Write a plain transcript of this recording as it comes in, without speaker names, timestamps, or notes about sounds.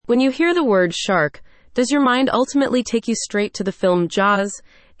When you hear the word shark, does your mind ultimately take you straight to the film Jaws?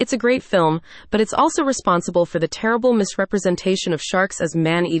 It's a great film, but it's also responsible for the terrible misrepresentation of sharks as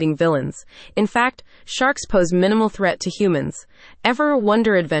man-eating villains. In fact, sharks pose minimal threat to humans. Ever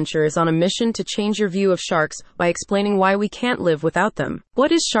Wonder Adventure is on a mission to change your view of sharks by explaining why we can't live without them.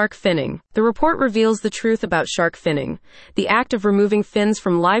 What is shark finning? The report reveals the truth about shark finning, the act of removing fins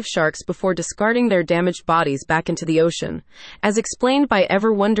from live sharks before discarding their damaged bodies back into the ocean. As explained by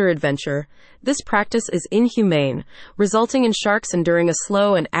Ever Wonder Adventure, this practice is inhumane, resulting in sharks enduring a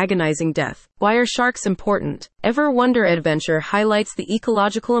slow and agonizing death. Why are sharks important? Ever Wonder Adventure highlights the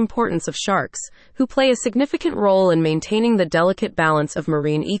ecological importance of sharks, who play a significant role in maintaining the delicate balance of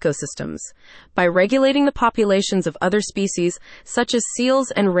marine ecosystems. By regulating the populations of other species, such as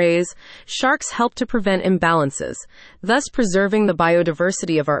seals and rays, sharks help to prevent imbalances, thus preserving the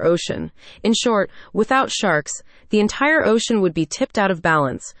biodiversity of our ocean. In short, without sharks, the entire ocean would be tipped out of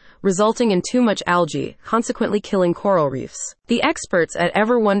balance, resulting in too much algae, consequently killing coral reefs. The experts at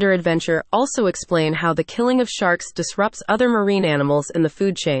Ever Wonder Adventure also explain how the killing of sharks disrupts other marine animals in the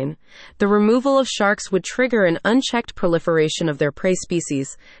food chain. The removal of sharks would trigger an unchecked proliferation of their prey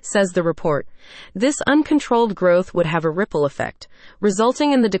species, says the report. This uncontrolled growth would have a ripple effect,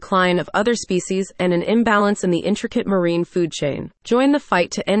 resulting in the decline of other species and an imbalance in the intricate marine food chain. Join the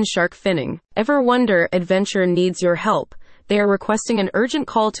fight to end shark finning. Ever Wonder Adventure needs your help. They are requesting an urgent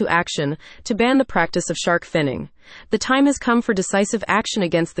call to action to ban the practice of shark finning. The time has come for decisive action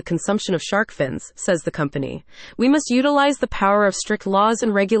against the consumption of shark fins, says the company. We must utilize the power of strict laws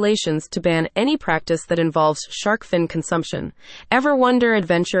and regulations to ban any practice that involves shark fin consumption. Ever Wonder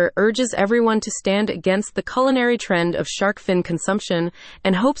Adventure urges everyone to stand against the culinary trend of shark fin consumption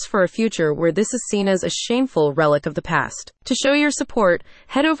and hopes for a future where this is seen as a shameful relic of the past. To show your support,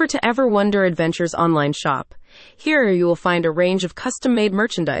 head over to Ever Wonder Adventure's online shop. Here you will find a range of custom-made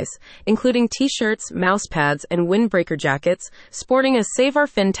merchandise, including t-shirts, mouse pads, and windbreaker jackets, sporting a Save Our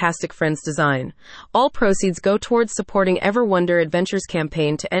Fantastic Friends design. All proceeds go towards supporting Ever Wonder Adventure's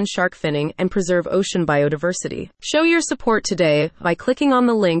campaign to end shark finning and preserve ocean biodiversity. Show your support today by clicking on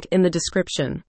the link in the description.